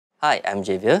Hi, I'm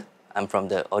Javier. I'm from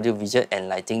the Audiovisual and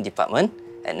Lighting Department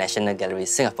at National Gallery,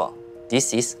 Singapore.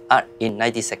 This is Art in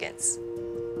 90 Seconds.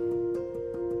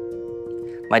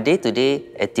 My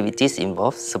day-to-day activities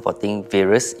involve supporting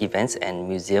various events and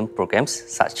museum programs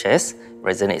such as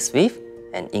Resonates With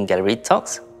and in-gallery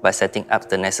talks by setting up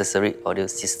the necessary audio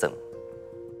system.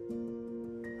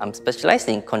 I'm specialized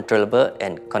in controllable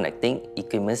and connecting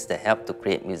equipments that help to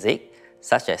create music,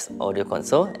 such as audio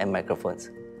console and microphones.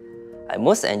 I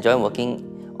most enjoy working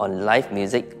on live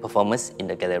music performance in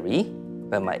the gallery,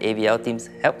 where my AVL team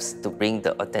helps to bring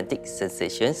the authentic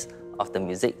sensations of the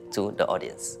music to the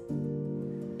audience.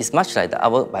 It's much like the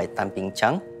artwork by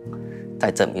Chiang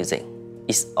titled Music.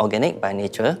 It's organic by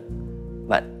nature,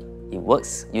 but it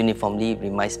works uniformly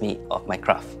reminds me of my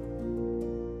craft.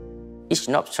 Each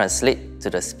knob translates to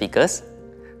the speakers,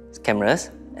 cameras,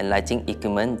 and lighting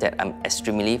equipment that I'm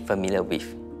extremely familiar with.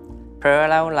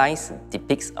 Parallel lines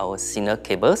depicts our signal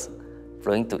cables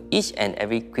flowing to each and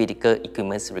every critical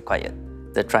equipment required.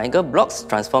 The triangle blocks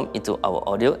transform into our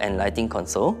audio and lighting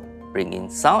console, bringing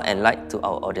sound and light to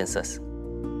our audiences.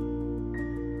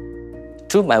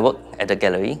 Through my work at the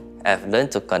gallery, I've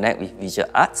learned to connect with visual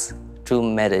arts through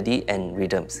melody and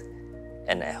rhythms,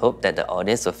 and I hope that the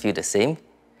audience will feel the same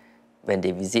when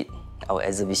they visit our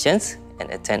exhibitions and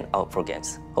attend our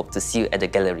programs. Hope to see you at the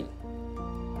gallery.